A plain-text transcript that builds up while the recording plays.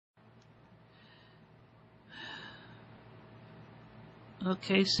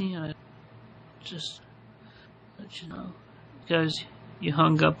Casey, I just let you know because you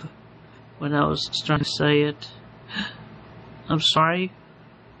hung up when I was trying to say it. I'm sorry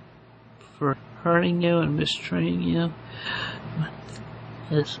for hurting you and mistreating you.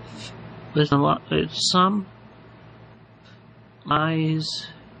 It's with a lot, with some lies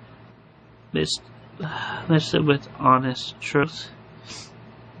mixed it with honest truth.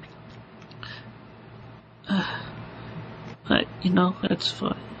 But that's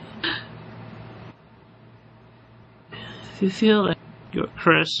fine. If you feel like your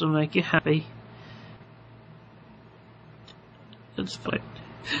Chris will make you happy, it's fine.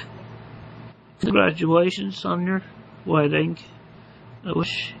 Congratulations on your wedding. I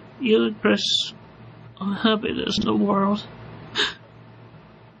wish you and Chris all happiness in the world.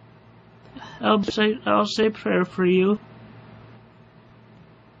 I'll say a prayer for you.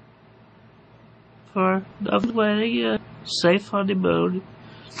 For the wedding, safe honeymoon.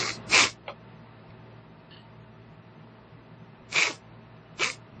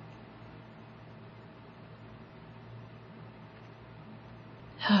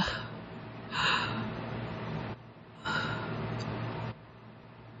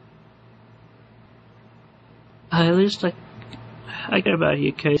 At least I care about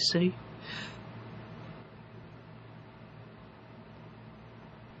you, Casey.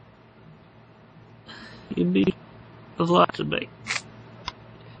 You mean a lot to me.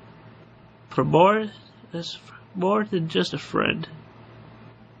 For that's more than just a friend.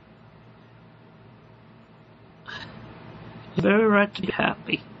 You have every right to be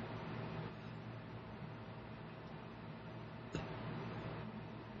happy.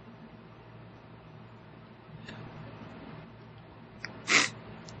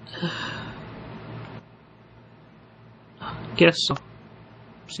 Guess so.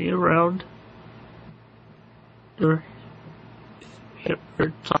 See you around. Or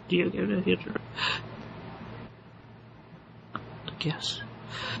talk to you again later. I guess.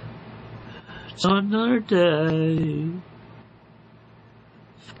 It's another day.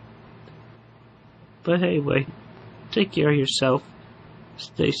 But anyway, take care of yourself.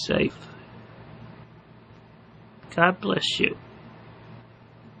 Stay safe. God bless you.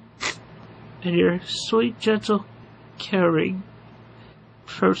 And your sweet, gentle, caring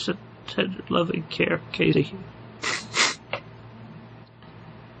person, tender, loving care, Katie.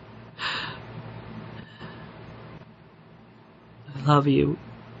 I love you.